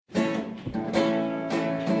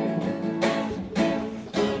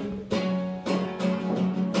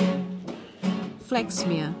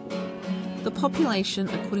Flaxmere. The population,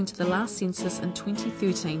 according to the last census in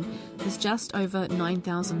 2013, is just over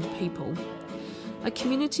 9,000 people. A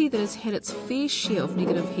community that has had its fair share of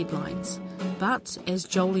negative headlines. But, as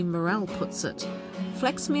Justine Murray puts it,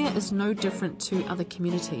 Flaxmere is no different to other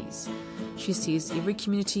communities. She says every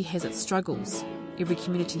community has its struggles, every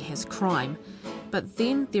community has crime, but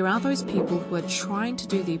then there are those people who are trying to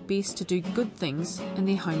do their best to do good things in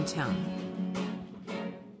their hometown.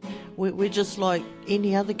 We're just like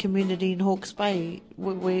any other community in Hawke's Bay.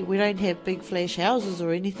 We don't have big flash houses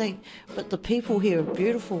or anything, but the people here are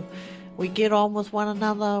beautiful. We get on with one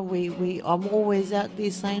another. I'm always out there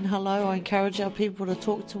saying hello. I encourage our people to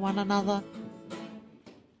talk to one another.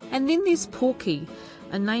 And then there's Porky,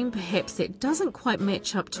 a name perhaps that doesn't quite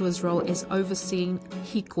match up to his role as overseeing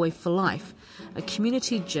Hikoi for Life, a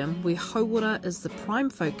community gym where hauora is the prime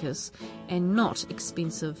focus and not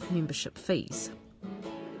expensive membership fees.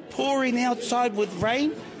 Pouring outside with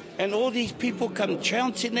rain, and all these people come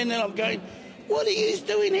trouncing in, and I'm going, what are you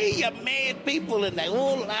doing here, you mad people? And they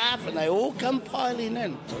all laugh and they all come piling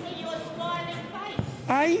in.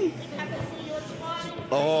 Hey?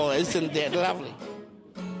 Oh, isn't that lovely?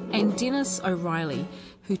 And Dennis O'Reilly,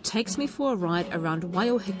 who takes me for a ride around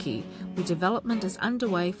Waiohiki, where development is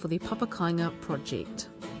underway for the Papakainga project.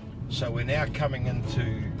 So we're now coming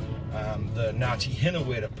into the Ngāti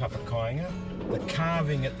Hinawera Papakainga. The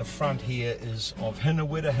carving at the front here is of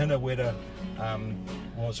Hinawera. Hinawera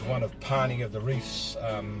was one of Pani of the Reef's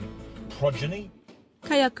progeny.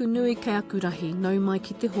 Kai aku nui, kai aku rahi, nau mai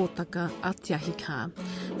ki te hōtaka a Te Ahi Kaa.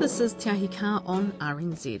 This is Te Ahi Kaa on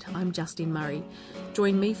RNZ. I'm Justine Murray.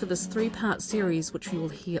 Join me for this 3-part series, which we will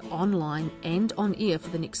hear online and on air for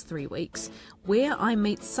the next 3 weeks, where I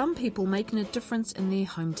meet some people making a difference in their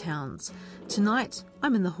hometowns. Tonight,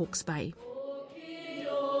 I'm in the Hawke's Bay.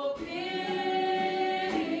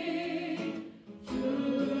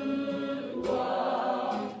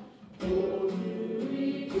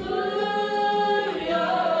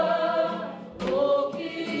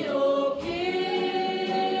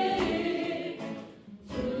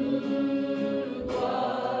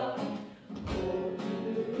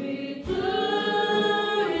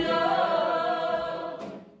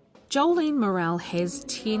 Justine Murray has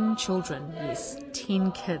 10 children, yes,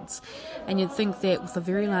 10 kids, and you'd think that with a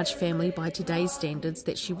very large family by today's standards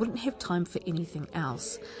that she wouldn't have time for anything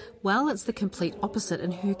else. Well, it's the complete opposite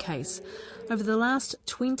in her case. Over the last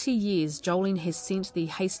 20 years, Justine has sent the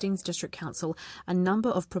Hastings District Council a number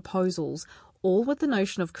of proposals, all with the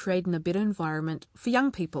notion of creating a better environment for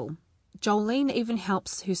young people. Justine even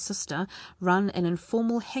helps her sister run an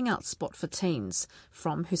informal hangout spot for teens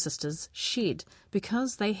from her sister's shed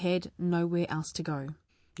because they had nowhere else to go.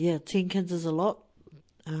 Yeah, 10 kids is a lot.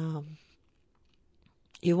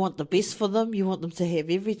 You want the best for them. You want them to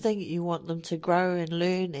have everything. You want them to grow and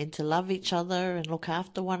learn and to love each other and look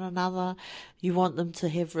after one another. You want them to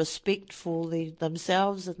have respect for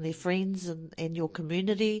themselves and their friends and your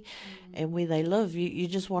community and where they live. You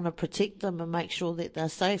just want to protect them and make sure that they're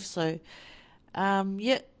safe. So,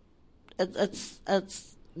 it's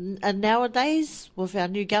and nowadays with our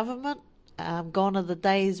new government, gone are the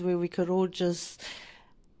days where we could all just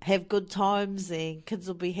have good times and kids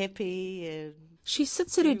will be happy and she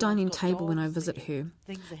sits at her dining table when I visit her.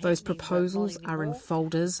 Those proposals are in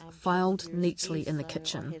folders, filed neatly in the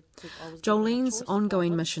kitchen. Jolene's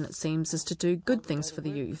ongoing mission, it seems, is to do good things for the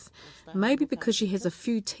youth, maybe because she has a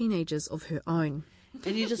few teenagers of her own.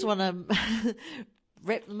 And you just want to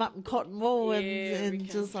wrap them up in cotton wool and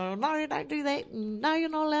just say, no, don't do that, and no, you're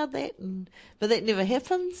not allowed that. But that never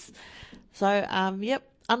happens. So,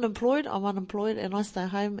 unemployed, I'm unemployed, and I stay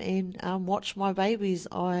home and watch my babies.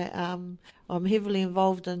 I'm heavily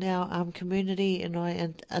involved in our community, and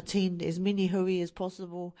I attend as many hui as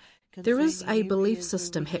possible. There is a belief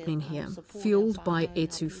system happening here, fuelled by E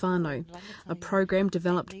Tu Whānau, a program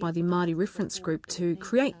developed by the Māori Reference Group to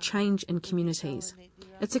create change in communities.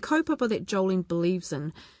 It's a kaupapa that Justine believes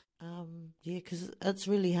in. Because it's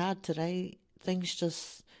really hard today. Things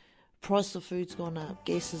just, price of food's gone up,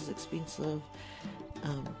 gas is expensive.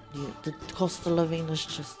 The cost of living is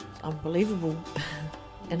just unbelievable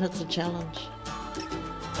and it's a challenge.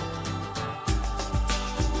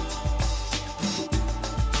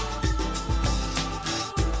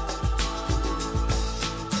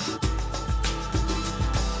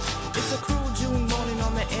 It's a cruel June morning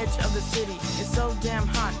on the edge of the city. It's so damn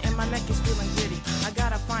hot and my neck is feeling gritty. I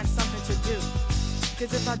gotta find something to do,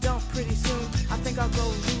 'cause if I don't pretty soon, I think I'll go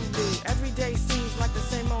Lulu. Every day seems like the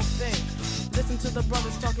same old thing. Listen to the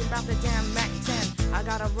brothers talking about the damn Mac 10. I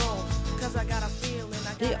gotta roll, 'cause cause I got a feeling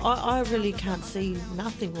I really can't see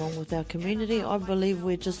nothing wrong with our community. I believe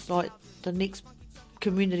we're just like the next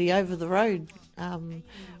community over the road.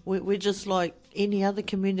 We're just like any other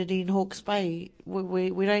community in Hawke's Bay.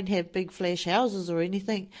 We don't have big flash houses or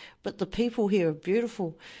anything, but the people here are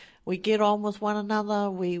beautiful. We get on with one another.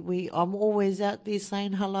 I'm always out there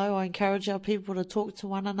saying hello. I encourage our people to talk to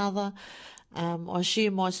one another. I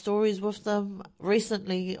share my stories with them.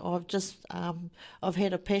 Recently, I've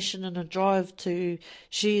had a passion and a drive to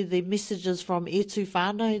share the messages from E Tu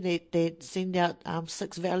Whānau that send out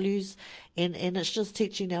 6 values, and it's just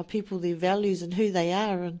teaching our people their values and who they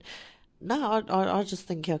are. And no, I just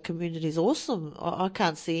think our community is awesome. I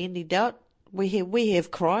can't see any doubt. We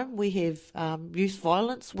have crime, we have youth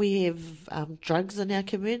violence, we have drugs in our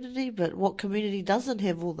community, but what community doesn't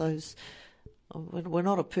have all those? We're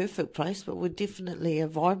not a perfect place, but we're definitely a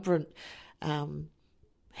vibrant,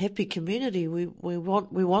 happy community. We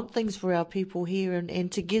want things for our people here, and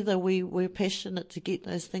together we're passionate to get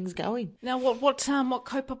those things going. Now, what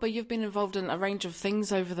kaupapa, you've been involved in a range of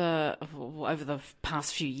things over the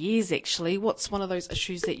past few years. Actually, what's one of those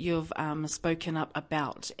issues that you've spoken up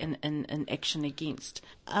about in action against?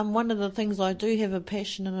 One of the things I do have a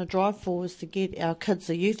passion and a drive for is to get our kids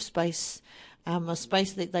a youth space. A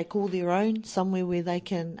space that they call their own, somewhere where they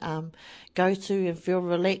can go to and feel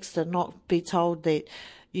relaxed and not be told that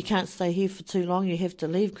you can't stay here for too long, you have to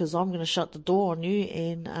leave because I'm going to shut the door on you.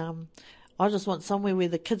 And I just want somewhere where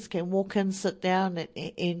the kids can walk in, sit down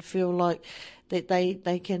and feel like that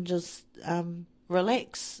they can just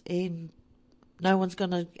relax, and no one's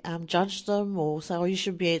going to judge them or say, oh, you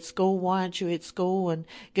should be at school, why aren't you at school, and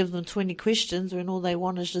give them 20 questions when all they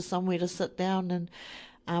want is just somewhere to sit down and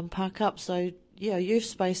park up. So yeah, youth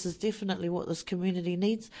space is definitely what this community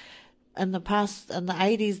needs. In the past, in the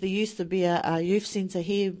 80s, there used to be a youth centre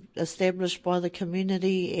here established by the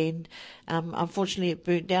community, and unfortunately it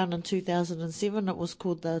burnt down in 2007. It was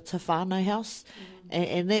called the Te Whānau House,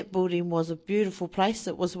 and that building was a beautiful place.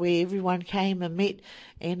 It was where everyone came and met,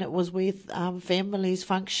 and it was where families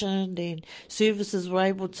functioned and services were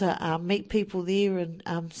able to meet people there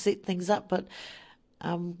and set things up. But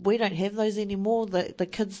we don't have those anymore. The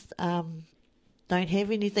kids don't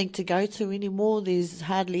have anything to go to anymore. There's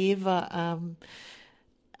hardly ever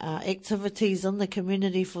activities in the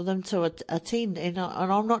community for them to attend. And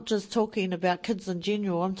I'm not just talking about kids in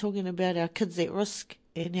general. I'm talking about our kids at risk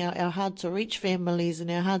and our hard-to-reach families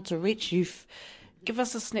and our hard-to-reach youth. Give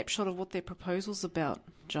us a snapshot of what their proposal's about,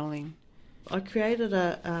 Jolene. I created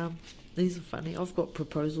these are funny. I've got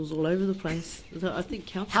proposals all over the place. I think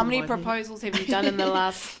council. How many proposals have you done in the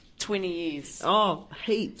last 20 years? Oh,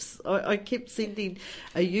 heaps. I kept sending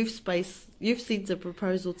a youth centre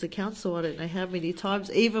proposal to council. I don't know how many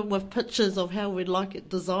times, even with pictures of how we'd like it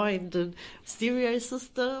designed and stereo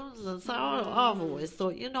systems. And so I've always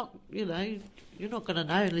thought you're not going to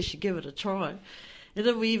know unless you give it a try. And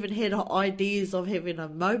then we even had ideas of having a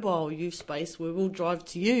mobile youth space where we'll drive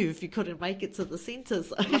to you if you couldn't make it to the centre.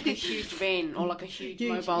 So like a huge van or like a huge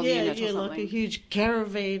mobile unit or something. Yeah, like a huge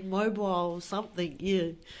caravan, mobile something,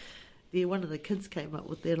 yeah. Yeah, one of the kids came up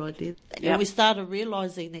with that idea. Yep. And we started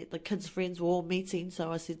realising that the kids' friends were all meeting,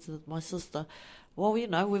 so I said to my sister, well,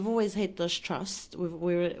 we've always had this trust.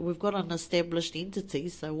 We've got an established entity,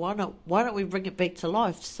 so why don't we bring it back to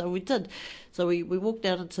life? So we did. So we walked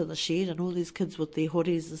out into the shed, and all these kids with their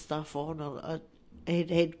hoodies and stuff on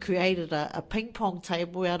had created a ping pong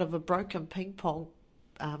table out of a broken ping pong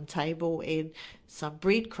table and some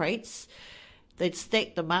bread crates. They'd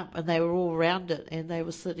stacked them up, and they were all around it, and they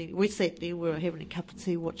were sitting. We sat there, we were having a cup of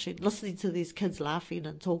tea, watching, listening to these kids laughing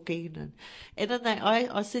and talking, and then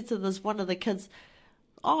I said to one of the kids,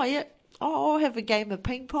 "Oh yeah, I'll have a game of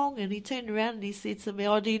ping pong," and he turned around and he said to me,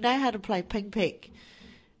 "Oh, do you know how to play ping pack?"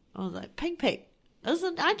 I was like, "Ping pack?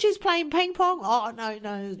 Aren't you playing ping pong?" "Oh no,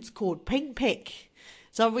 it's called ping pack."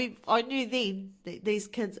 So I knew then that these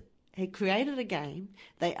kids had created a game,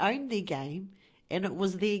 they owned their game, and it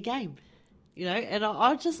was their game. And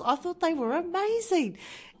I thought they were amazing.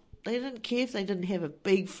 They didn't care if they didn't have a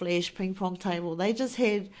big flash ping pong table. They just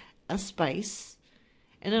had a space.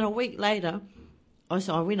 And then a week later,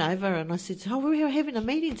 I went over and I said, "Oh, we were having a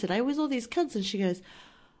meeting today. Where's all these kids?" And she goes,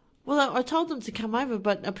 "Well, I told them to come over,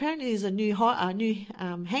 but apparently there's a new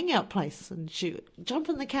hangout place." And she jump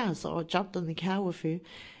in the car. So I jumped in the car with her,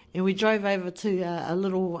 and we drove over to a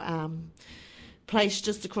little place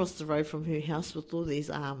just across the road from her house with all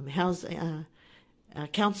these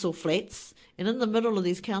council flats, and in the middle of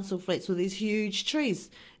these council flats were these huge trees.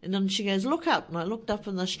 And then she goes, "Look up," and I looked up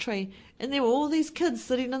in this tree, and there were all these kids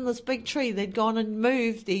sitting in this big tree. They'd gone and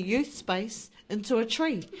moved their youth space into a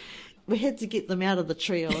tree we had to get them out of the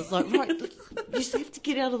tree. I was like, right, you just have to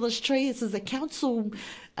get out of this tree. This is a council,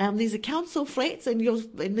 these are council flats, and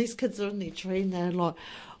these kids are in their tree, and they're like,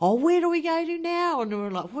 oh, where do we go to now? And we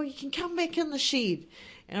were like, well, you can come back in the shed.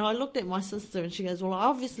 And I looked at my sister, and she goes, well, I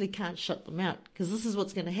obviously can't shut them out, because this is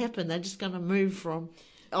what's going to happen. They're just going to move from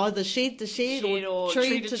either shed to shed or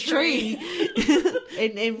tree to tree.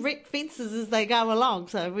 and wreck fences as they go along.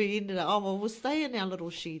 So we ended up, oh, well, we'll stay in our little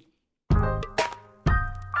shed.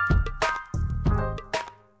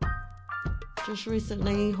 Just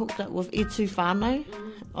recently hooked up with Etu Whānau.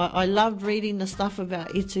 I loved reading the stuff about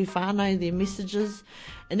Etu Whānau, their messages,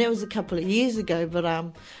 and that was a couple of years ago, but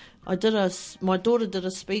my daughter did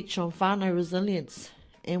a speech on whānau resilience,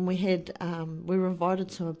 and we were invited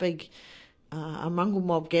to a big a Mungal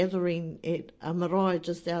Mob gathering at a marae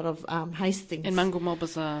just out of Hastings. And Mungal Mob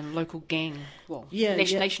is a local gang,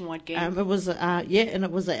 nationwide gang. It was and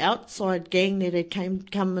it was an outside gang that had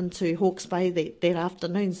come into Hawke's Bay that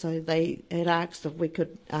afternoon. So they had asked if we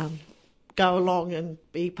could go along and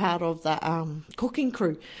be part of the cooking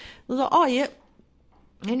crew. I was like, oh yeah.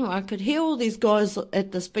 Anyway, I could hear all these guys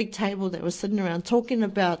at this big table that were sitting around talking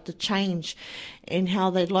about the change and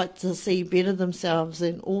how they'd like to see better themselves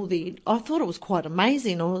and I thought it was quite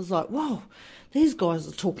amazing. I was like, whoa, these guys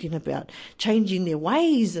are talking about changing their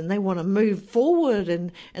ways, and they want to move forward,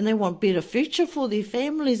 and they want better future for their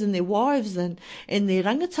families and their wives and their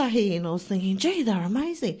rangatahi. And I was thinking, gee, they're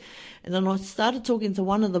amazing. And then I started talking to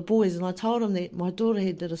one of the boys, and I told him that my daughter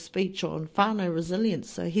had did a speech on whānau resilience.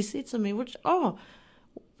 So he said to me,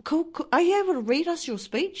 cool. Are you able to read us your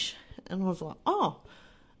speech? And I was like, oh,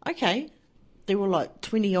 okay. There were like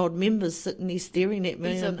 20-odd members sitting there staring at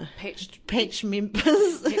me. These are patch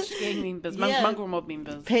members. Patch gang members, Mungal Mob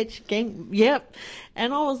members. Patch gang, yep.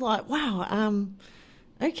 And I was like, wow,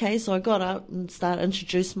 okay. So I got up and started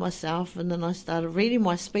introducing myself, and then I started reading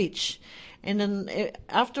my speech. And then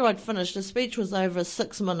after I'd finished, the speech was over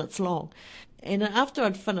 6 minutes long. And after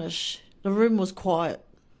I'd finished, the room was quiet.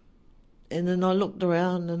 And then I looked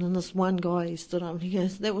around, and then this one guy stood up and he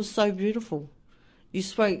goes, that was so beautiful. You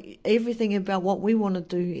spoke everything about what we want to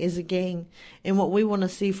do as a gang and what we want to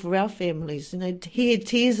see for our families. You know, he had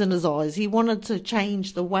tears in his eyes. He wanted to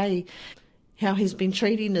change the way how he's been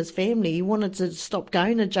treating his family. He wanted to stop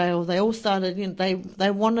going to jail. They all started,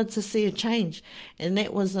 they wanted to see a change. And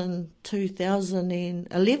that was in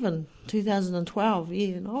 2011, 2012, yeah.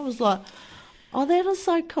 And I was like, oh, that is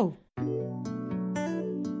so cool.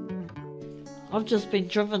 I've just been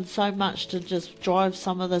driven so much to just drive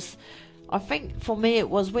some of this. I think for me it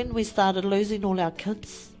was when we started losing all our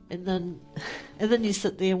kids, and then you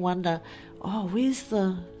sit there and wonder, oh, where's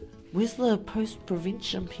the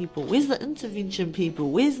post-prevention people? Where's the intervention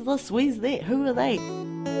people? Where's this? Where's that? Who are they?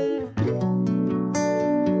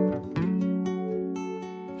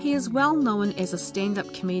 He is well known as a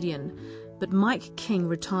stand-up comedian, but Mike King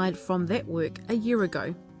retired from that work a year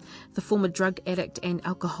ago. The former drug addict and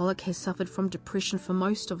alcoholic has suffered from depression for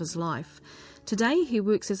most of his life. Today he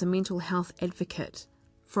works as a mental health advocate.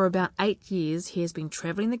 For about 8 years he has been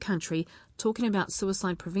travelling the country talking about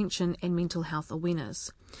suicide prevention and mental health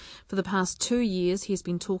awareness. For the past 2 years he has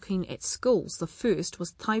been talking at schools. The first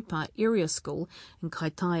was Taipa Area School in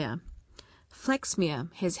Kaitaia.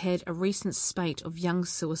 Flaxmere has had a recent spate of young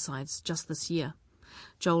suicides just this year.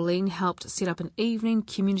 Jolene helped set up an evening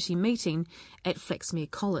community meeting at Flaxmere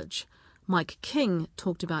College. Mike King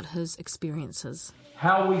talked about his experiences.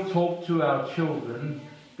 How we talk to our children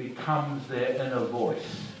becomes their inner voice.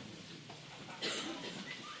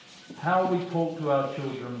 How we talk to our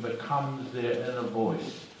children becomes their inner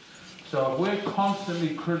voice. So if we're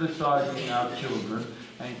constantly criticising our children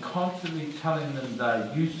and constantly telling them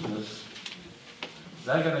they're useless,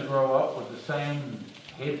 they're going to grow up with the same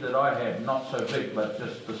head that I have, not so big, but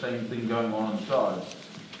just the same thing going on inside,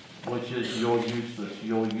 which is you're useless,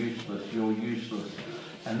 you're useless, you're useless.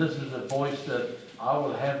 And this is a voice that I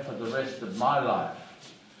will have for the rest of my life.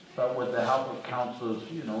 But with the help of counsellors,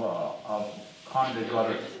 I've kind of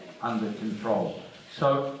got it under control.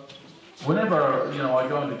 So whenever, I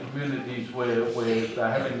go into communities where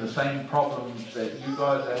they're having the same problems that you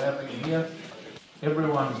guys are having here,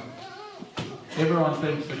 everyone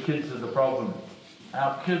thinks the kids are the problem.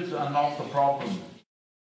 Our kids are not the problem.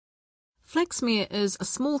 Flaxmere is a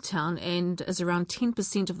small town and is around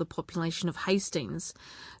 10% of the population of Hastings.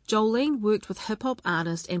 Jolene worked with hip-hop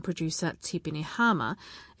artist and producer Tepene Hama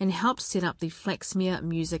and helped set up the Flaxmere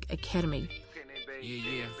Music Academy.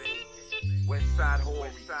 Yeah. Westside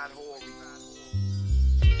Hāpori.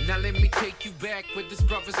 Now let me take you back where this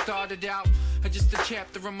brother started out. Just a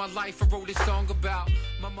chapter of my life I wrote a song about.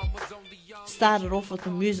 My mom was only young. Started off with the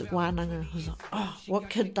music wānanga. I was like, oh, what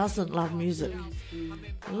kid doesn't love music?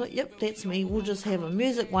 I was like, yep, that's me. We'll just have a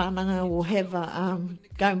music wānanga. We'll have a,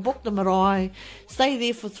 go and book the marae, stay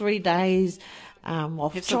there for 3 days.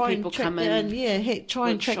 I'll try and track down,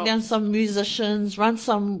 try and track down some musicians, run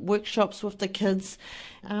some workshops with the kids.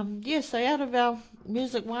 So out of our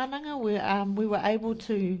music wānanga, we were able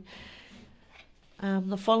to.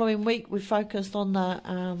 The following week, we focused on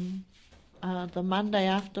the Monday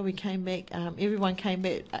after we came back. Everyone came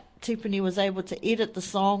back. Tipuni was able to edit the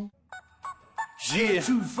song. Yeah,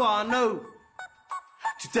 too far, no.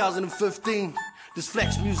 2015. This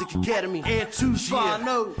Flex Music Academy, and too far,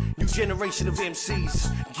 no. New generation of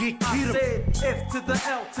MCs, get them. F to the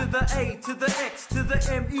L to the A to the X to the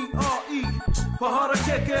M-E-R-E. F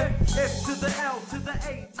to the L to the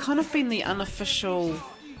A. Kind of been the unofficial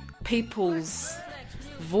people's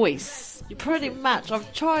voice. Pretty much.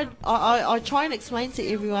 I've tried. I try and explain to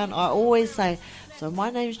everyone. I always say, so my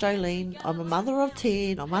name's Jolene. I'm a mother of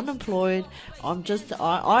 10. I'm unemployed.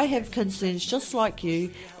 I have concerns just like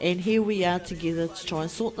you, and here we are together to try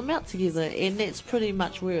and sort them out together. And that's pretty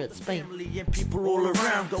much where it's been. And people all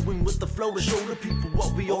around going with the flow to show the people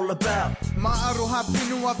what we all about. Ma aroha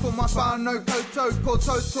pinua ko ma whānau koutou, ko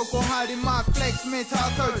tautoko haere ma Flex me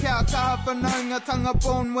tātou, kia kaha whanaunga tanga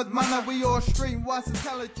born with mana, we all streamwise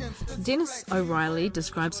intelligence. Dennis O'Reilly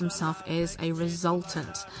describes himself as a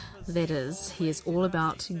resultant. That is, he is all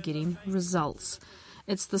about getting results.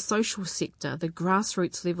 It's the social sector, the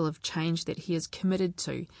grassroots level of change that he is committed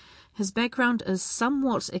to. His background is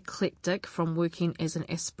somewhat eclectic, from working as an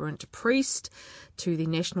aspirant priest to the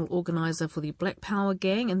national organiser for the Black Power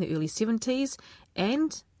gang in the early 70s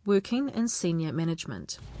and working in senior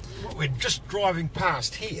management. What we're just driving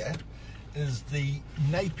past here is the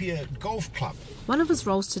Napier Golf Club. One of his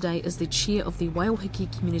roles today is the chair of the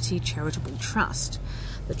Waiōhiki Community Charitable Trust.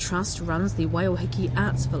 The Trust runs the Waiōhiki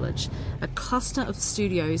Arts Village, a cluster of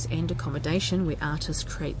studios and accommodation where artists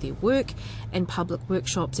create their work and public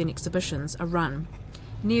workshops and exhibitions are run.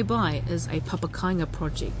 Nearby is a papakainga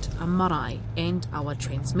project, a marae, and our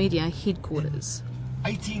transmedia headquarters.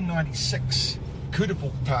 In 1896,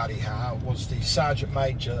 Kurapu Tāriha was the Sergeant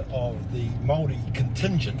Major of the Māori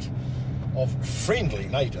contingent of friendly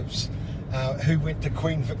natives who went to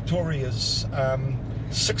Queen Victoria's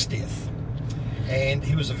 60th. And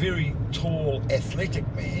he was a very tall, athletic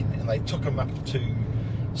man, and they took him up to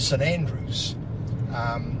St Andrews,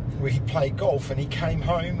 where he played golf, and he came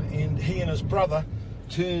home, and he and his brother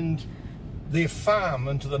turned their farm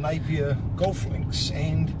into the Napier Golf Links,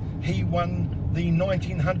 and he won the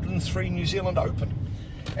 1903 New Zealand Open.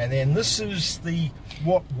 And then this is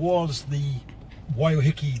what was the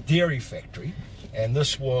Waiōhiki Dairy Factory, and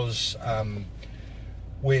this was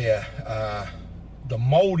where the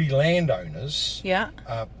Māori landowners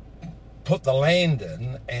put the land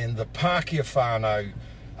in, and the Pākehā whānau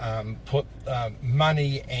put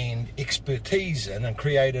money and expertise in and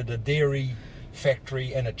created a dairy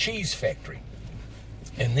factory and a cheese factory.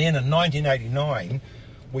 And then in 1989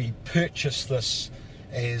 we purchased this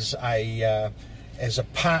as a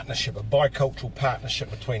partnership, a bicultural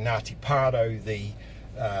partnership between Ngāti Pāro, the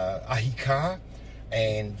Ahika,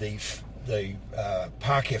 and the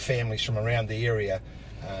Pākehā families from around the area.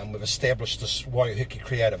 We've established this Waiōhiki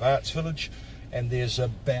Creative Arts Village, and there's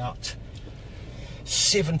about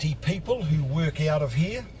 70 people who work out of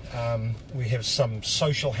here. We have some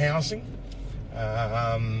social housing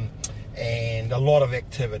and a lot of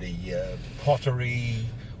activity, pottery,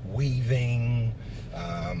 weaving,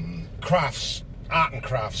 crafts, art and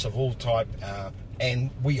crafts of all type,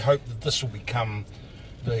 and we hope that this will become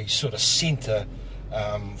the sort of centre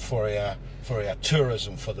for our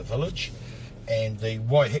tourism for the village. And the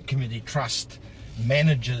Waiōhiki Community Trust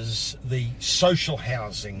manages the social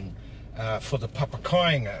housing for the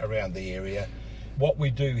papakainga around the area. What we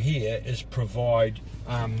do here is provide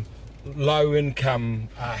low-income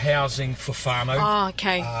housing for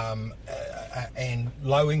whānau, and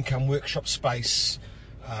low-income workshop space,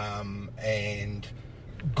 and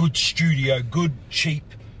good studio, good cheap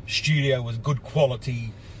studio with good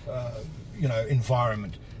quality,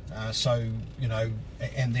 environment.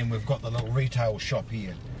 And then we've got the little retail shop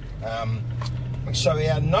here. So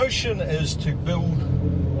our notion is to build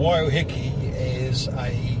Waiōhiki as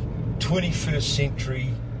a 21st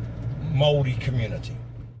century Māori community.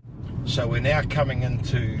 So we're now coming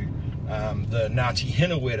into the Ngāti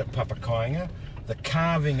Hinawera papakainga. The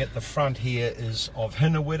carving at the front here is of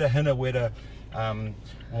Hinawera. Hinawera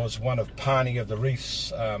was one of Pani of the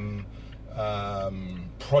Reef's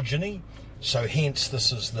progeny. So hence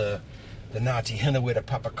this is the the Ngāti Hinawera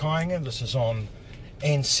Papakainga. This is on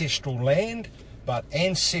ancestral land, but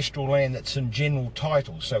ancestral land that's in general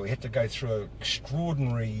title. So we had to go through an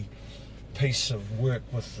extraordinary piece of work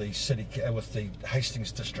with the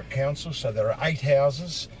Hastings District Council. So there are 8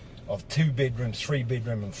 houses of 2 bedroom, 3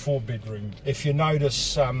 bedroom and 4 bedroom. If you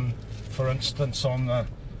notice, for instance, on the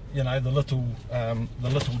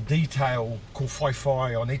little detail ko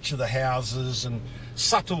whai on each of the houses and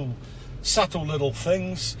subtle little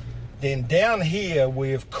things. Then down here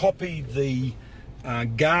we've copied the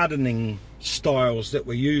gardening styles that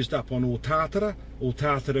were used up on Otatara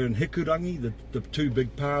and Hikurangi, the 2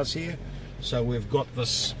 big pars here. So we've got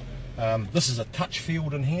this, this is a touch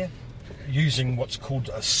field in here, using what's called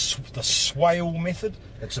the swale method.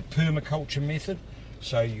 It's a permaculture method.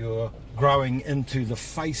 So you're growing into the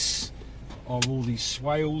face of all these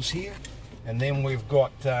swales here. And then we've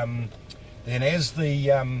got, then as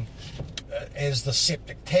the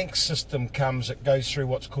septic tank system comes, it goes through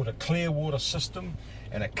what's called a clear water system,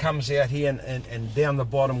 and it comes out here, and down the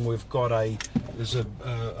bottom we've got there's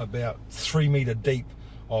about 3 metre deep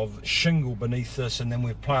of shingle beneath this, and then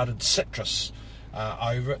we've planted citrus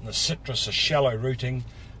over it, and the citrus is shallow rooting,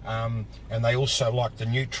 and they also like the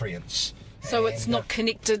nutrients. So it's not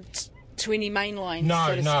connected to any main line,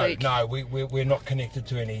 so to speak? No, we're not connected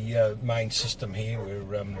to any main system here.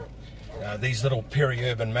 These little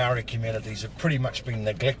peri-urban Maori communities have pretty much been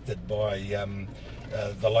neglected by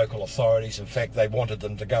the local authorities. In fact, they wanted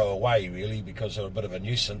them to go away, really, because they're a bit of a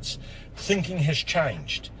nuisance. Thinking has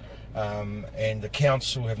changed. And the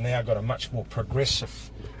council have now got a much more progressive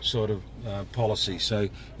sort of policy. So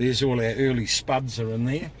there's all our early spuds are in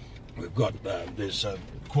there. We've got there's a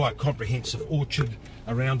quite comprehensive orchard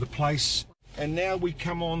around the place. And now we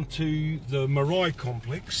come on to the marae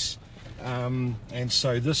complex, and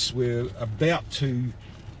so this we're about to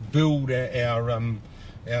build our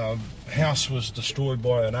house was destroyed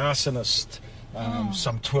by an arsonist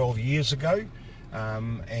some 12 years ago,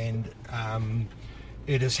 and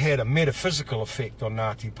it has had a metaphysical effect on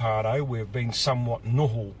Ngāti Pāro. We've been somewhat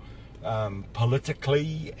noho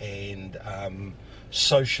politically and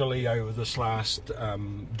socially over this last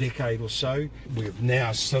decade or so. We've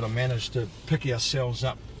now sort of managed to pick ourselves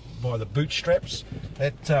up by the bootstraps.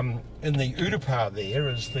 That in the Urupā there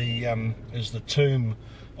is the tomb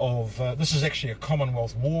of this is actually a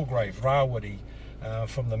Commonwealth war grave. Rawiri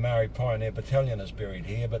from the Maori Pioneer Battalion is buried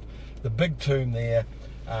here, but the big tomb there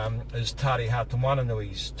is Tari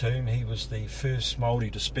Hātumanui's tomb. He was the first Māori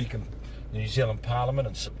to speak in the New Zealand Parliament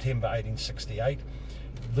in September 1868.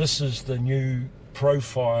 This is the new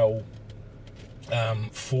profile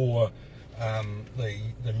for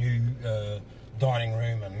the new dining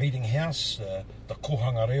room and meeting house. The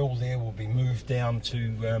kohanga reo there will be moved down to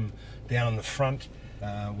down in the front.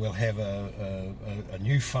 We'll have a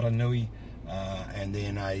new wharanui and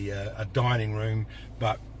then a dining room,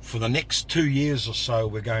 but for the next 2 years or so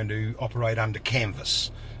we're going to operate under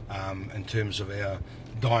canvas in terms of our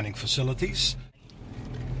dining facilities.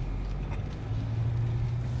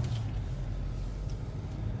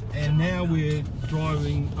 And now we're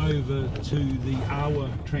driving over to the Awa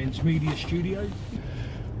Transmedia studio.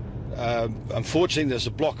 Unfortunately, there's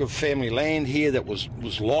a block of family land here that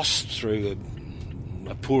was lost through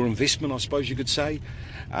a poor investment, I suppose you could say.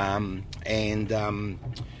 The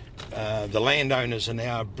landowners are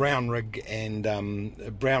now Brownrigg and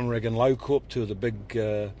Lowcorp, two of the big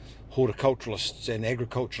horticulturalists and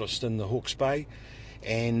agriculturalists in the Hawke's Bay.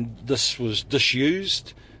 And this was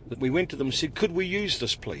disused. We went to them and said, could we use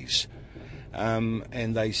this please?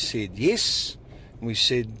 And they said yes. And we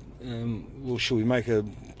said, well, shall we make a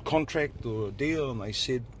contract or a deal? And they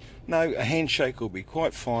said, no, a handshake will be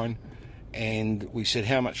quite fine. And we said,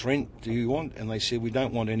 how much rent do you want? And they said, we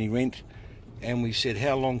don't want any rent. And we said,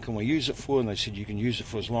 how long can we use it for? And they said, you can use it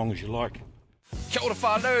for as long as you like. Kia ora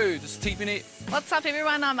whānau, this is Tipene. What's up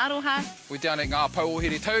everyone, I'm Aroha. We're down at Ngā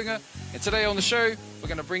Pauohere Taunga, and today on the show we're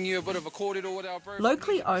going to bring you a bit of a kōrero with our program.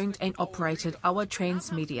 Locally owned and operated Awa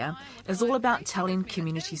Transmedia is all about telling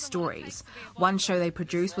community stories. One show they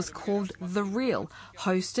produced was called The Real,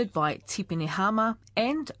 hosted by Tipene Hama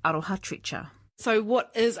and Aroha Treacher. So what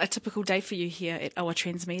is a typical day for you here at Awa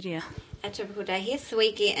Transmedia? A typical day here, so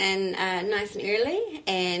we get in nice and early,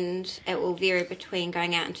 and it will vary between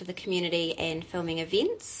going out into the community and filming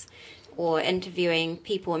events or interviewing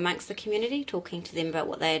people amongst the community, talking to them about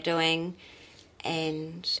what they are doing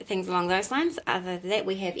and things along those lines. Other than that,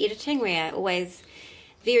 we have editing. We are always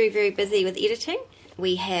very, very busy with editing.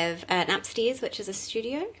 We have an upstairs, which is a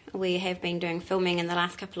studio. We have been doing filming in the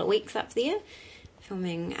last couple of weeks up there,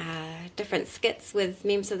 filming different skits with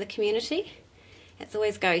members of the community. It's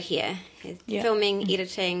always go here. Filming,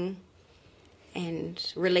 editing,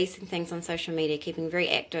 and releasing things on social media, keeping very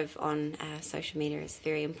active on social media is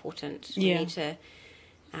very important. We need to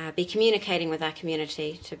be communicating with our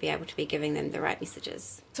community to be able to be giving them the right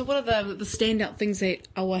messages. So what are the standout things that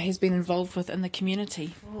Awa has been involved with in the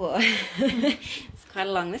community? It's quite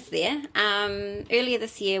a long list there. Earlier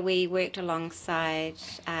this year we worked alongside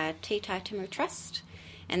Te Tai Timu Trust,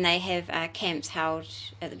 and they have camps held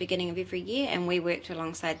at the beginning of every year, and we worked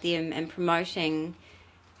alongside them in promoting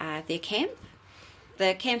their camp.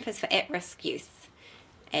 The camp is for at-risk youth,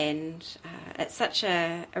 and it's such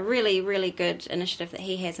a really, really good initiative that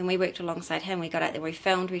he has, and we worked alongside him. We got out there, we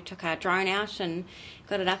filmed, we took our drone out and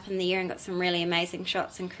got it up in the air and got some really amazing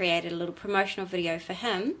shots and created a little promotional video for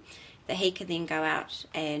him that he could then go out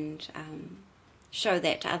and show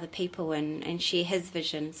that to other people and share his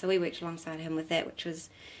vision. So we worked alongside him with that,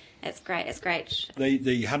 it's great.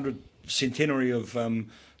 The 100th centenary of Kahu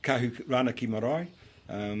Ranaki Marae,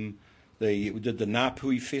 we did the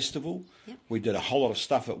Ngāpui Festival. Yep. We did a whole lot of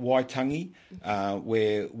stuff at Waitangi,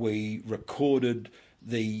 where we recorded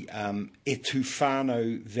the etu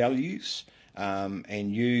whānau values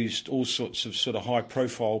and used all sorts of sort of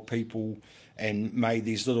high-profile people and made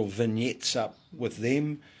these little vignettes up with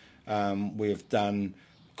them. We've done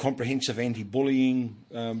comprehensive anti-bullying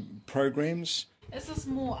programs. Is this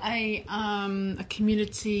more a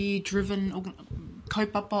community-driven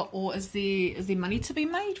kaupapa, or is there money to be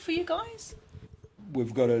made for you guys?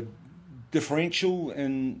 We've got a differential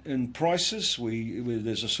in prices.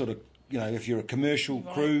 There's a sort of, if you're a commercial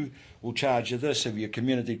crew, we'll charge you this. If you're a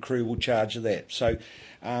community crew, we'll charge you that. So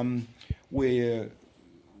we've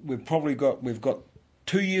got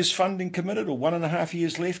 2 years funding committed, or 1.5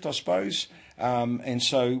 years left, I suppose. And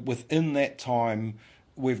so within that time,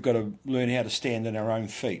 we've got to learn how to stand on our own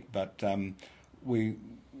feet. But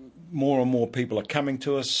more and more people are coming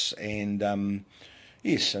to us, and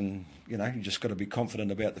yes, and you just got to be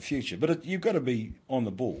confident about the future. But you've got to be on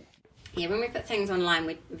the ball. Yeah, when we put things online,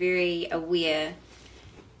 we're very aware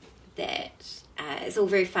that it's all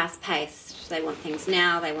very fast-paced. They want things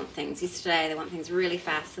now, they want things yesterday, they want things really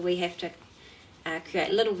fast. So we have to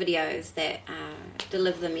create little videos that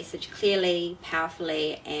deliver the message clearly,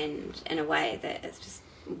 powerfully, and in a way that it's just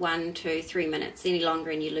 1, 2, 3 minutes. Any longer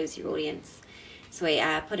and you lose your audience. So we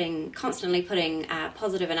are constantly putting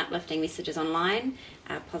positive and uplifting messages online,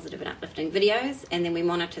 positive and uplifting videos, and then we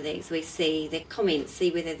monitor these. We see their comments,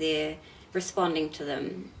 see whether they're responding to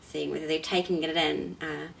them, seeing whether they're taking it in,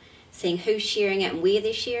 seeing who's sharing it and where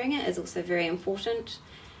they're sharing it is also very important.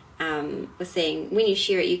 We're seeing when you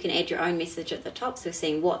share it, you can add your own message at the top, so we're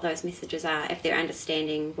seeing what those messages are, if they're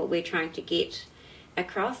understanding what we're trying to get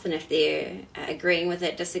across, and if they're agreeing with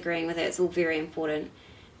it, disagreeing with it. It's all very important.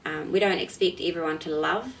 We don't expect everyone to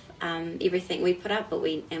love everything we put up, so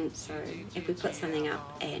if we put something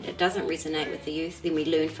up and it doesn't resonate with the youth, then we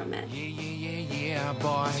learn from it. Yeah,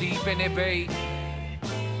 boy. Deep in it, babe.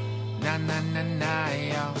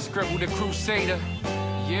 Nah, Scribble the Crusader.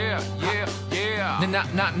 Yeah.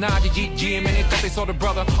 Nah, the GM, and they thought they saw the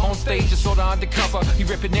brother on stage, just sort of undercover. He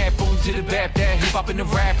ripping that boom to the back, that hip hop in the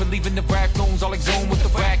rap, and leaving the rap goons all exhumed with the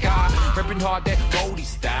whack eye. Ripping hard that Bodie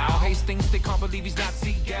style. Hastings, they can't believe he's not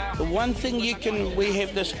Seagal. The one thing we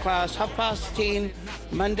have this class 10:30,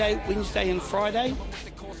 Monday, Wednesday, and Friday.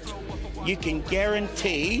 You can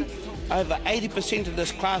guarantee over 80% of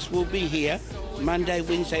this class will be here Monday,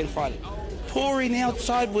 Wednesday, and Friday. Pouring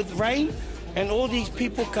outside with rain. And all these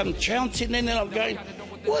people come trouncing in, and I'm going,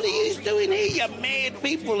 what are you doing here, you mad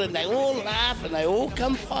people? And they all laugh, and they all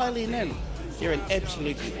come piling in. They're an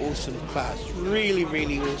absolutely awesome class. Really,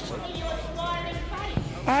 really awesome.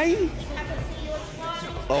 Hey?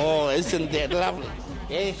 Oh, isn't that lovely?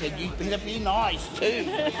 Yes, and you better be nice, too.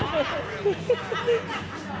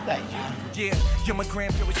 Yeah, my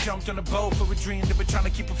grandparents jumped on a boat for a dream they were trying to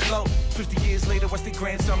keep afloat. 50 years later, what's the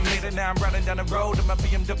grandson later? Now I'm riding down the road in my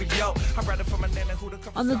BMW. I'm riding for my nana who to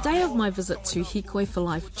On the day of my visit to Hīkoi for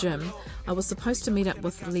Life gym, I was supposed to meet up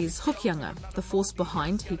with Les Hokianga, the force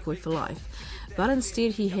behind Hīkoi for Life, but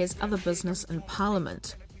instead he has other business in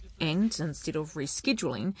Parliament. And instead of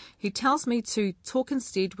rescheduling, he tells me to talk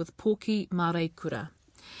instead with Pōki Māraikura.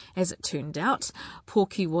 As it turned out,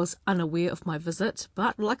 Pōki was unaware of my visit,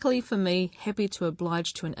 but luckily for me, happy to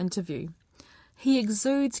oblige to an interview. He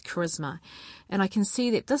exudes charisma, and I can see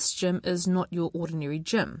that this gym is not your ordinary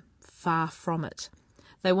gym. Far from it.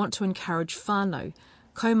 They want to encourage whānau,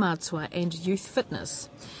 kaumātua and youth fitness.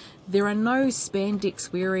 There are no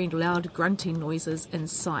spandex-wearing loud grunting noises in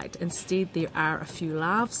sight. Instead, there are a few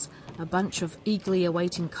laughs, a bunch of eagerly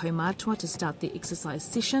awaiting kaumātua to start their exercise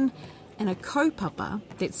session, and a kaupapa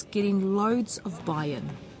that's getting loads of buy-in.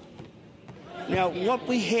 Now, what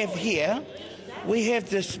we have here we have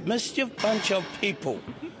this mischief bunch of people.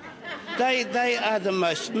 They are the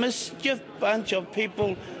most mischief bunch of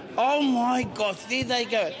people. Oh my gosh, there they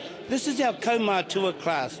go. This is our kaumātua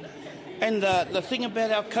class. And the thing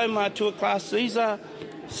about our kaumātua class, these are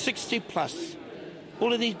 60 plus.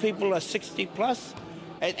 All of these people are 60 plus.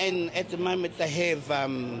 And at the moment they have our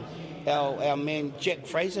man Jack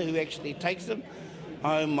Fraser, who actually takes them.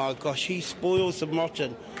 Oh my gosh, he spoils them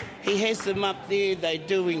rotten. He has them up there, they're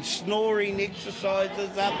doing snoring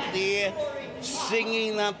exercises up there,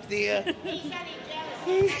 singing up there.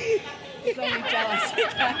 He's only jealous.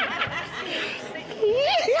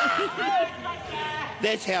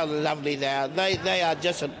 That's how lovely they are. They are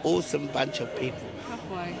just an awesome bunch of people.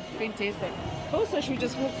 Hāpori, fantastic. Also, should we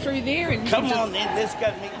just walk through there and Come on then, let's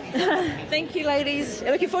go meet you. Thank you, ladies.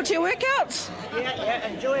 Looking forward to your workout. Yeah,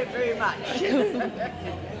 enjoy it very much.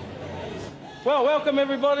 Well, welcome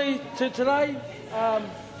everybody to today.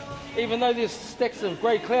 Even though there's stacks of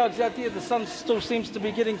grey clouds out there, the sun still seems to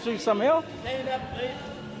be getting through somehow. Stand up, please.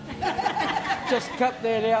 Just cut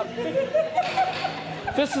that out.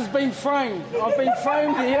 This has been framed. I've been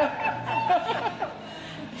framed here.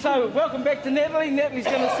 So, welcome back to Natalie. Natalie's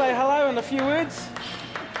going to say hello in a few words.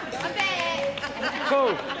 I'm back.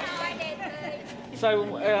 Cool.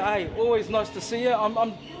 So, hey, always nice to see you.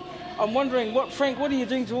 I'm wondering, Frank, what are you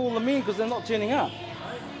doing to all the men because they're not turning up?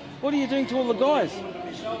 What are you doing to all the guys?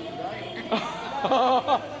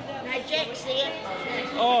 No, Jack's here.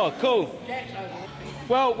 Oh, cool.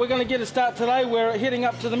 Well, we're going to get a start today. We're heading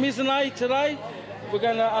up to the mezzanine today. We're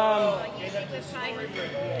going to...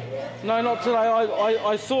 No, not today.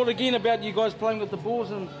 I thought again about you guys playing with the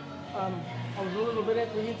balls, and I was a little bit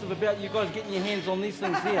apprehensive about you guys getting your hands on these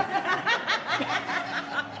things here.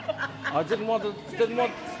 I didn't want...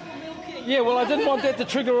 Yeah, well, I didn't want that to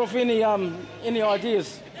trigger off any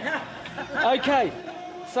ideas. Okay,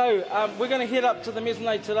 so we're going to head up to the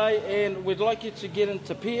mezzanine today, and we'd like you to get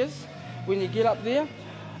into pairs when you get up there.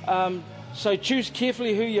 So choose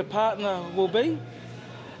carefully who your partner will be.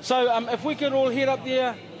 So if we could all head up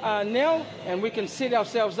there now, and we can set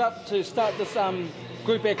ourselves up to start this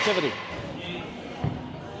group activity.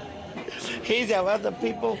 Here's our other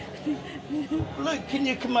people. Luke, can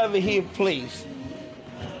you come over here, please?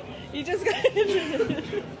 You just got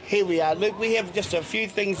Here we are. Luke, we have just a few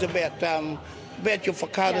things about your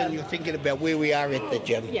whakaara, and you're thinking about where we are at the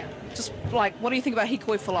gym. Yeah, just like, what do you think about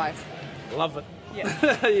Hikoi for Life? Love it.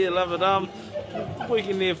 Yeah, yeah, love it.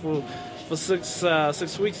 Working there for 6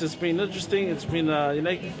 weeks. It's been interesting. It's been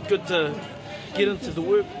good to get into the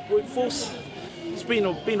workforce. It's been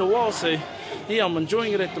a while, so yeah, I'm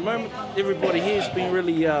enjoying it at the moment. Everybody here has been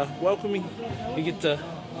really welcoming. You get to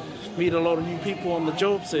meet a lot of new people on the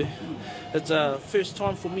job, so it's first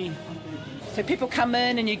time for me. So people come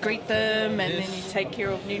in and you greet them, and then you take care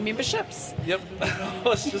of new memberships? Yep.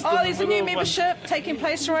 There's a new membership taking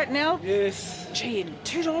place right now? Yes. Gee,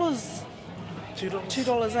 $2.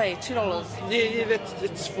 $2, eh? $2. Yeah,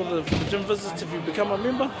 that's for the gym visits if you become a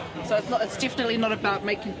member. So it's definitely not about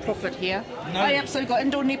making profit here. No. Oh, yeah, so we've got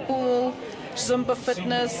indoor netball, Zumba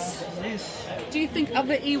fitness. Yes. Do you think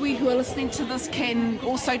other iwi who are listening to this can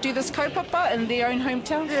also do this kaupapa in their own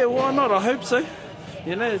hometown? Yeah, why not? I hope so.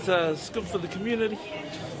 You know, it's good for the community.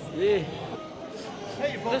 Yeah.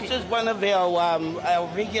 This is one of our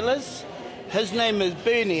regulars. His name is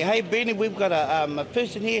Bernie. Hey, Bernie, we've got a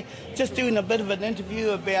person here just doing a bit of an interview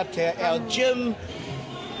about our gym.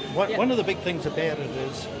 One of the big things about it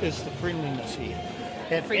is the friendliness here.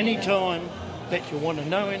 At any time that you want to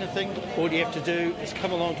know anything, all you have to do is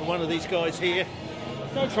come along to one of these guys here.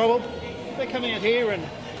 No trouble. They come out here and,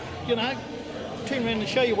 turn around and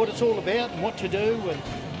show you what it's all about and what to do.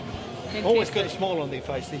 And always got a smile on their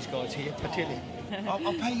face, these guys here, I tell you.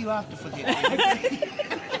 I'll pay you after for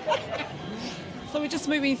that. So we're just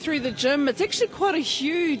moving through the gym. It's actually quite a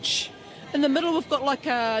huge... In the middle we've got like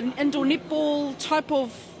an indoor netball type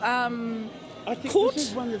of I think court. This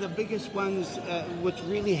is one of the biggest ones which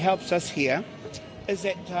really helps us here, is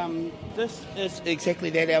that this is exactly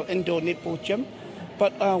that, our indoor netball gym.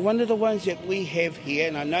 But one of the ones that we have here,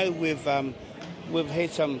 and I know we've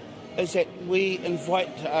had some, is that we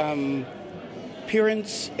invite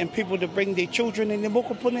parents and people to bring their children and their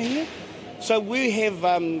mokopuna here. So we have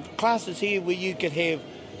classes here where you could have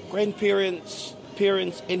grandparents,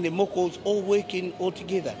 parents and their mokos all working all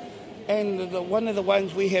together. And one of the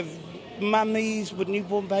ones we have mummies with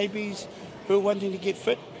newborn babies who are wanting to get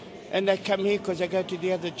fit, and they come here because they go to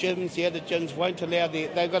the other gyms. The other gyms won't allow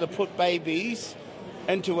they've got to put babies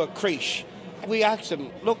into a creche. We ask them,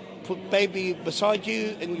 look, put baby beside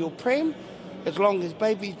you in your pram. As long as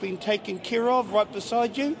baby's been taken care of right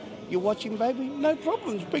beside you, you're watching baby, no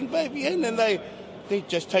problems, bring baby in. And they they're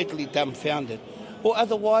just totally dumbfounded. Or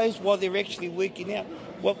otherwise, while they're actually working out,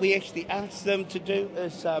 what we actually ask them to do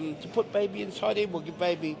is to put baby inside there. We'll give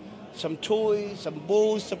baby some toys, some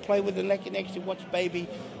balls to play with, and they can actually watch baby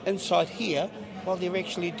inside here while they're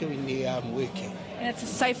actually doing their working. And it's a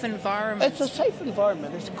safe environment. It's a safe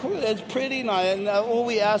environment. It's cool. It's pretty nice. And all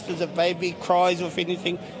we ask is if baby cries or if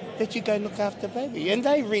anything, that you go look after baby. And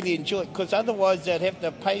they really enjoy it, because otherwise they'd have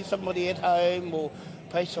to pay somebody at home or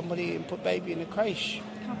pay somebody and put baby in a creche.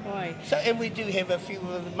 Hāpori. So, and we do have a few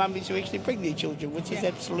of the mummies who actually bring their children, which is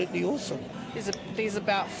absolutely awesome. There's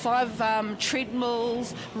about 5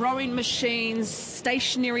 treadmills, rowing machines,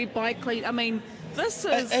 stationary bike lead. I mean, this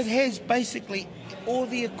is... It has basically all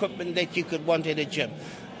the equipment that you could want at a gym.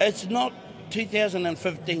 It's not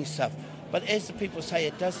 2015 stuff, but as the people say,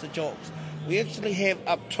 it does the jobs. We actually have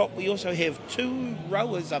up top, we also have 2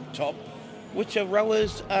 rowers up top, which are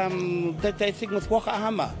rowers that they think with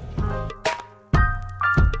wakahama.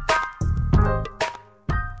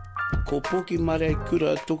 Ko Poki Mare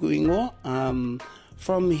Kura Tuku Ingoa,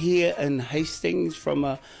 from here in Hastings, from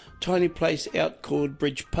a tiny place out called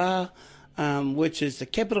Bridge Pa, which is the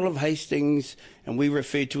capital of Hastings, and we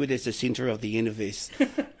refer to it as the centre of the universe.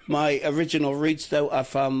 My original roots, though, are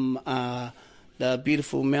from the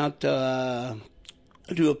beautiful Mount Ruapehu,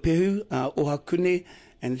 Ohakune,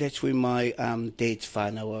 and that's where my dad's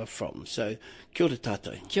whānau are from. So, kia ora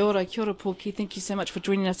tātou. Kia ora Poki. Thank you so much for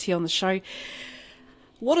joining us here on the show.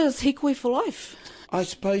 What is hikoi for life? I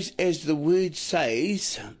suppose, as the word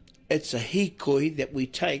says, it's a hikoi that we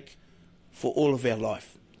take for all of our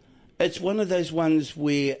life. It's one of those ones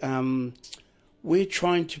where we're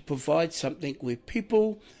trying to provide something where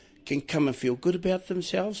people can come and feel good about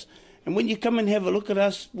themselves. And when you come and have a look at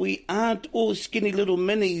us, we aren't all skinny little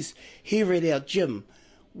minis here at our gym.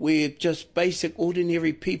 We're just basic,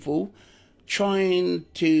 ordinary people trying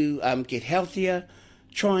to get healthier,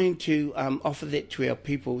 trying to offer that to our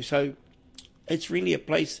people. So it's really a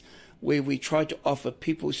place where we try to offer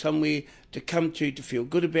people somewhere to come to feel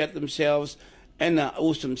good about themselves, and an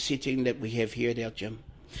awesome setting that we have here at our gym.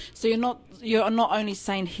 So you're not only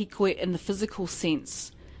saying hikoi in the physical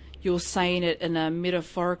sense, you're saying it in a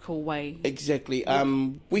metaphorical way. Exactly.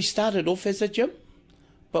 We started off as a gym,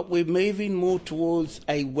 but we're moving more towards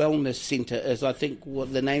a wellness centre, as I think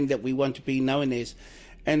what the name that we want to be known as.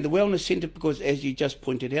 And the wellness centre, because as you just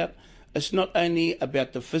pointed out, it's not only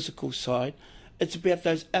about the physical side, it's about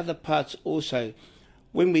those other parts also.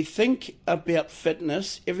 When we think about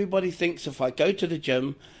fitness, everybody thinks if I go to the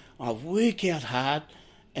gym, I work out hard,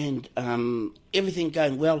 and everything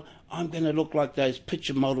going well, I'm going to look like those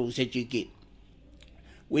picture models that you get.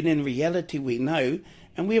 When in reality we know,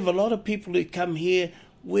 and we have a lot of people who come here,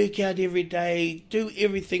 work out every day, do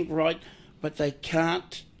everything right, but they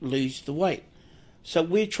can't lose the weight. So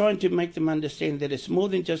we're trying to make them understand that it's more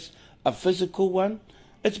than just a physical one.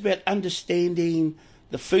 It's about understanding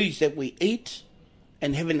the foods that we eat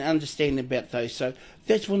and having an understanding about those. So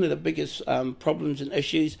that's one of the biggest problems and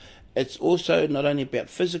issues. It's also not only about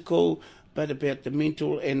physical, but about the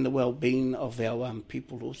mental and the well-being of our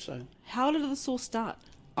people also. How did this all start?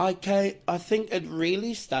 Okay, I think it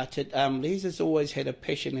really started. Les has always had a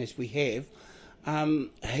passion, as we have.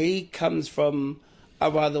 He comes from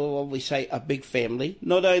what we say, a big family.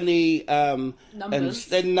 Not only in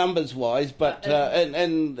numbers-wise, but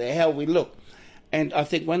in how we look. And I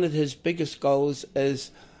think one of his biggest goals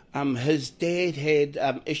is his dad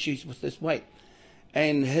had issues with his weight.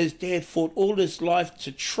 And his dad fought all his life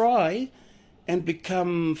to try and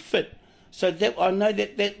become fit. So that I know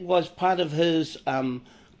that was part of his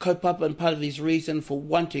kaupapa and part of his reason for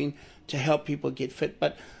wanting to help people get fit.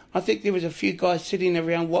 But I think there was a few guys sitting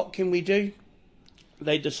around, what can we do?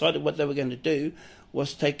 They decided what they were going to do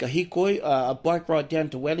was take a hikoi, a bike ride down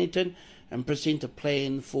to Wellington, and present a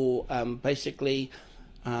plan for basically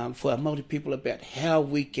for our Māori people about how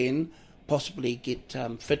we can possibly get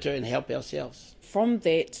fitter and help ourselves. From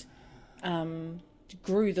that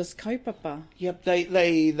grew this kaupapa. Yep,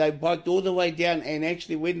 they biked all the way down, and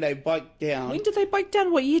actually when they biked down... When did they bike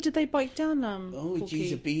down? What year did they bike down?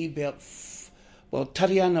 It'd be about... Well,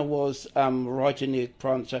 Tariana was right in their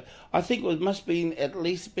prime, so I think it must have been at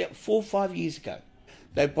least about 4 or 5 years ago.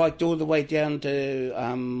 They biked all the way down to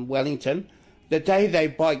Wellington. The day they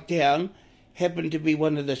biked down happened to be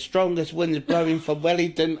one of the strongest winds blowing from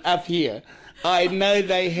Wellington up here. I know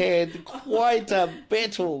they had quite a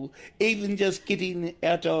battle, even just getting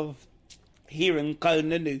out of here in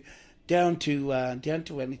Kaununu down to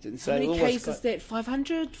Wellington. So how many Ks is that?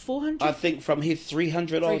 500, 400? I think from here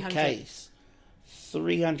 300 odd Ks.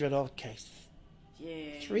 300 odd Ks.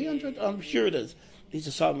 Yeah. 300? I'm sure it is. There's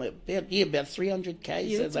a site about 300 Ks.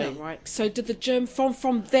 Yeah, that's about right. So did the gym,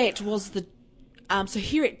 from that was the, so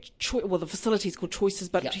here at, the facility's called Choices,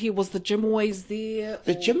 but here was the gym always there?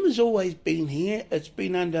 The gym has always been here. It's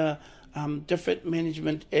been under different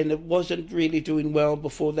management, and it wasn't really doing well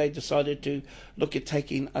before they decided to look at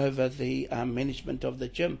taking over the management of the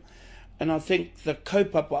gym. And I think the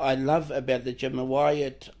kaupapa I love about the gym and why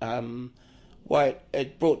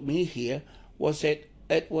it brought me here was that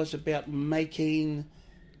it was about making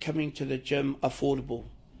coming to the gym affordable.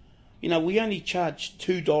 You know, we only charge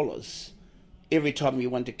 $2 every time you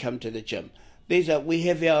want to come to the gym. We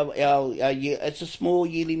have our it's a small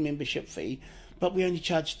yearly membership fee, but we only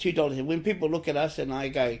charge $2. And when people look at us and I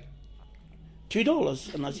go,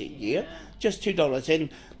 $2? And I said, yeah, just $2. And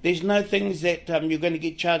there's no things that you're going to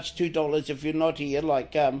get charged $2 if you're not here,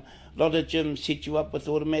 like a lot of gyms set you up with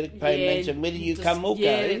automatic payments, and whether you come or go,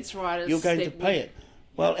 that's right, you're going to pay it.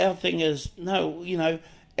 Well, our thing is, no, you know,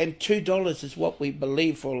 and $2 is what we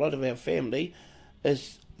believe for a lot of our family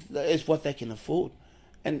is what they can afford.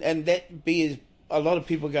 And that be a lot of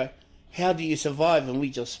people go, how do you survive? And we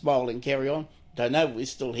just smile and carry on. Don't know, we're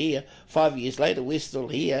still here. 5 years later, we're still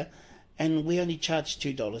here. And we only charge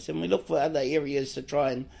 $2. And we look for other areas to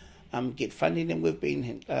try and get funding. And we've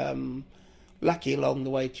been lucky along the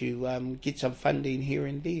way to get some funding here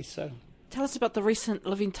and there. So, tell us about the recent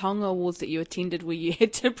Living Taonga Awards that you attended where you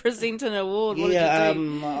had to present an award. What yeah, did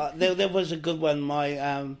you do? There was a good one.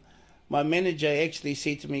 My manager actually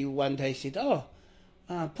said to me one day, he said,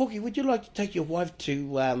 Poki, would you like to take your wife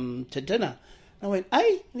to dinner? I went,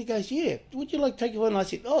 hey? And he goes, yeah. Would you like to take your wife? And I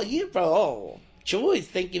said, oh, yeah, bro. Oh, choice.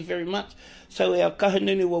 Thank you very much. So our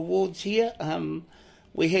Kahununu Awards here,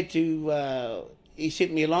 we had to, he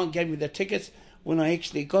sent me along, gave me the tickets. When I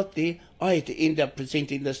actually got there, I had to end up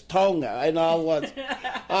presenting this taonga. And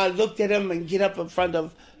I looked at him and get up in front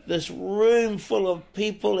of this room full of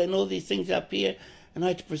people and all these things up here, and I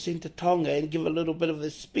had to present a taonga and give a little bit of a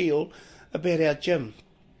spiel about our gym.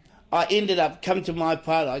 I ended up, come to my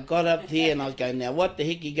part, I got up there and I was going, now what the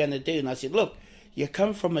heck are you going to do? And I said, look, you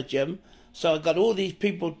come from a gym, so I got all these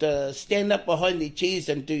people to stand up behind their chairs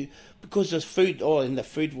and do, because there's food, and the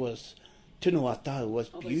food was, tunu atau was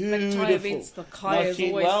beautiful. Events, the kai is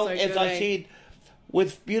always well, so as good, I said,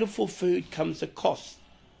 with beautiful food comes a cost.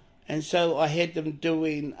 And so I had them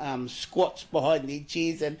doing squats behind their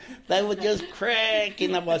chairs, and they were just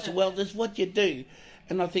cracking up. I said, well, this is what you do.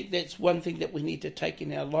 And I think that's one thing that we need to take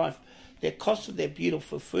in our life. The cost of that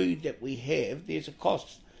beautiful food that we have, there's a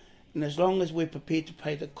cost. And as long as we're prepared to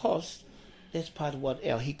pay the cost, that's part of what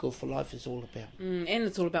our Hiko for Life is all about. And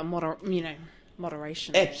it's all about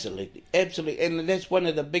moderation. Absolutely, absolutely. And that's one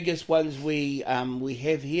of the biggest ones we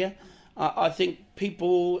have here. I think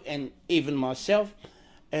people, and even myself,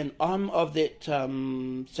 and I'm of that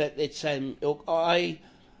same ilk. I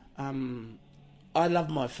love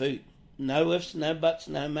my food. No ifs, no buts,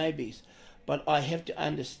 no maybes. But I have to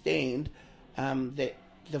understand that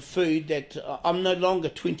the food that I'm no longer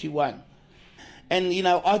 21. And, you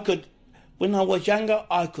know, when I was younger,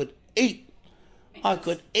 I could eat. I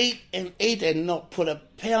could eat and not put a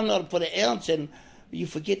pound, not put an ounce. And you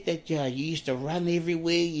forget that, you used to run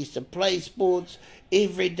everywhere, you used to play sports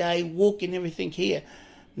every day, walk and everything here.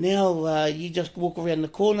 Now you just walk around the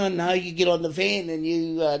corner. Now you get on the van and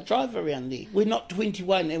you drive around there. We're not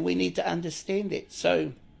 21 and we need to understand that.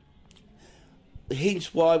 So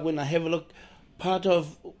hence why when I have a look, part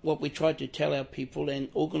of what we try to tell our people and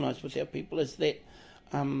organise with our people is that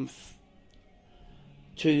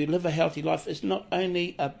to live a healthy life is not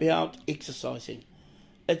only about exercising.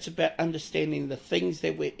 It's about understanding the things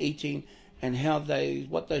that we're eating and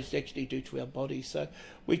what those actually do to our bodies. So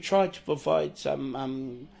we try to provide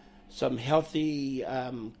some healthy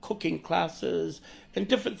cooking classes and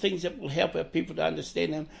different things that will help our people to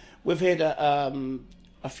understand them. We've had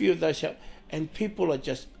a few of those help, and people are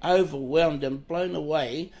just overwhelmed and blown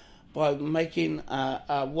away by making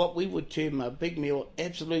what we would term a big meal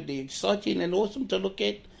absolutely exciting and awesome to look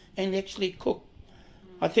at and actually cook.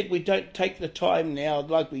 I think we don't take the time now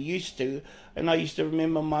like we used to. And I used to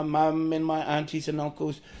remember my mum and my aunties and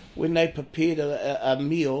uncles, when they prepared a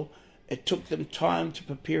meal, it took them time to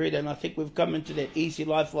prepare it. And I think we've come into that easy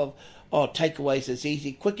life of, takeaways is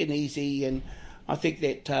easy, quick and easy. And I think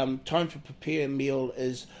that time to prepare a meal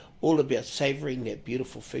is all about savouring that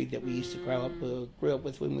beautiful food that we used to grew up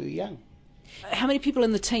with when we were young. How many people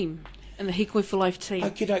in the team, in the Hikoi for Life team?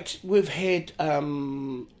 Okay, we've had...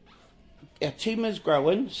 our team is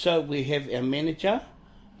growing, so we have our manager,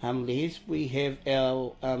 Les. We have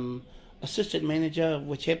our assistant manager,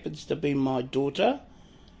 which happens to be my daughter,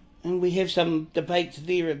 And we have some debates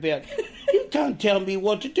there about, you can't tell me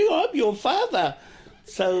what to do, I'm your father.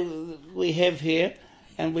 So we have here,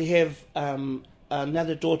 and we have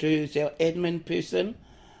another daughter who's our admin person,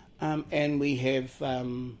 and we have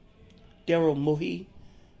Daryl Muhi,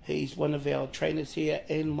 he's one of our trainers here,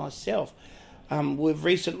 and myself. We've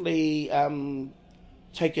recently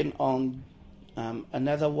taken on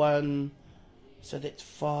another one, so that's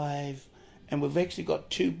 5, and we've actually got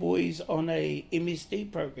 2 boys on a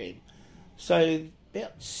MSD program, so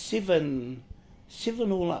about 7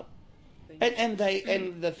 all up. And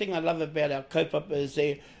the thing I love about our kaupapa is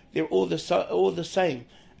they're all the same,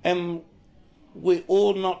 and we're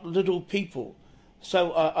all not little people.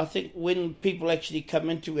 So I think when people actually come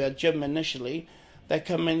into our gym initially, they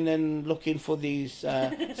come in and looking for these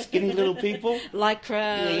skinny little people.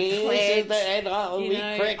 Lycra,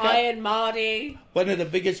 Pledge, Iron Māori. One of the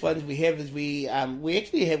biggest ones we have is we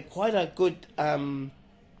actually have quite a good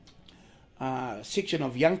section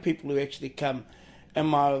of young people who actually come. And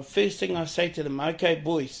my first thing I say to them, okay,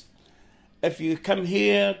 boys, if you come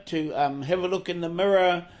here to have a look in the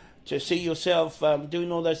mirror, to see yourself doing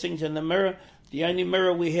all those things in the mirror, the only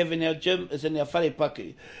mirror we have in our gym is in our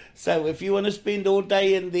wharepaku. So if you want to spend all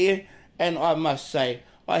day in there, and I must say,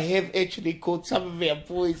 I have actually caught some of our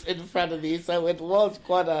boys in front of there, so it was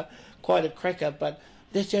quite a cracker, but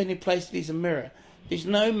that's the only place there's a mirror. There's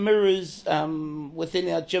no mirrors within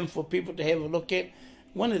our gym for people to have a look at.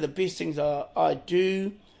 One of the best things I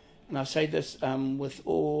do, and I say this with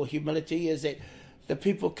all humility, is that the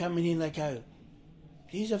people come in and they go,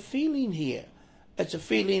 there's a feeling here. It's a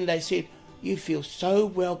feeling, they said, you feel so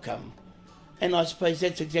welcome. And I suppose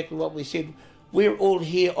that's exactly what we said. We're all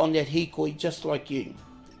here on that hikoi just like you.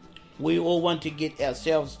 We all want to get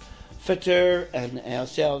ourselves fitter and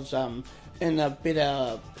ourselves in a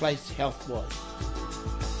better place health-wise.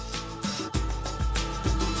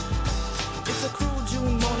 It's a cruel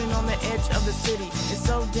June morning on the edge of the city. It's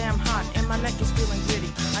so damn hot and my neck is feeling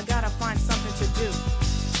gritty. I gotta find something to do,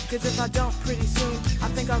 cause if I don't pretty soon, I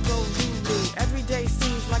think I'll go lulu. Every day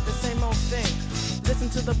seems like the same old thing. Listen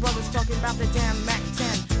to the brothers talking about the damn Mac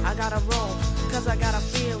 10. I gotta roll, cause I got a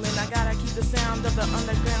feeling. I gotta keep the sound of the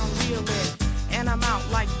underground reeling. And I'm out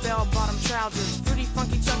like bell-bottom trousers, fruity,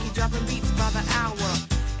 funky, chunky, dropping beats by the hour.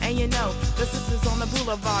 And you know, the sisters on the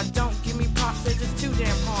boulevard don't give me props, they're just too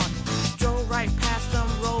damn hard. Stroll right past them,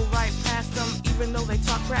 roll right past them, even though they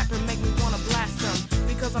talk crap and make me wanna blast them.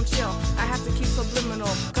 Because I'm chill, I have to keep subliminal,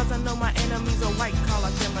 cause I know my enemies are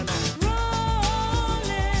white-collar criminals.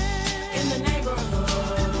 Rolling in the neighborhood.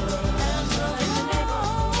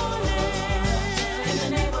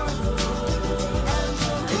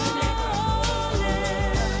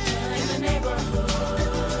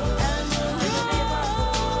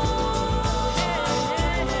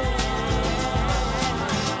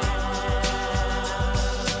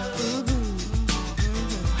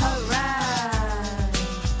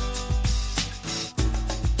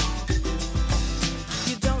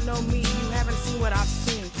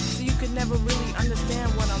 Never really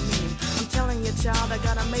understand what I mean. I'm telling you, child, I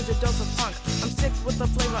got a major dose of funk. I'm sick with the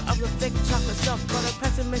flavor of the thick chocolate stuff, but a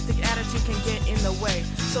pessimistic attitude can get in the way.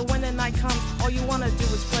 So when the night comes, all you wanna do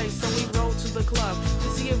is play. So we roll to the club to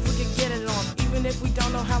see if we can get it on, even if we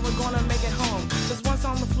don't know how we're gonna make it home. Cause once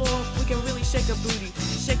on the floor, we can really shake a booty,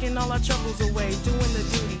 shaking all our troubles away, doing the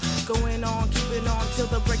duty, going on, keeping on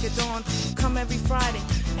till the break of dawn. Come every Friday,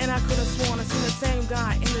 and I could have sworn I seen the same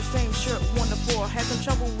guy in the same shirt, 1 to 4. Had some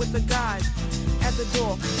trouble with the guys at the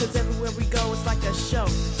door, cause everywhere we go it's like a show.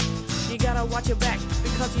 You gotta watch your back,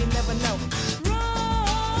 because you never know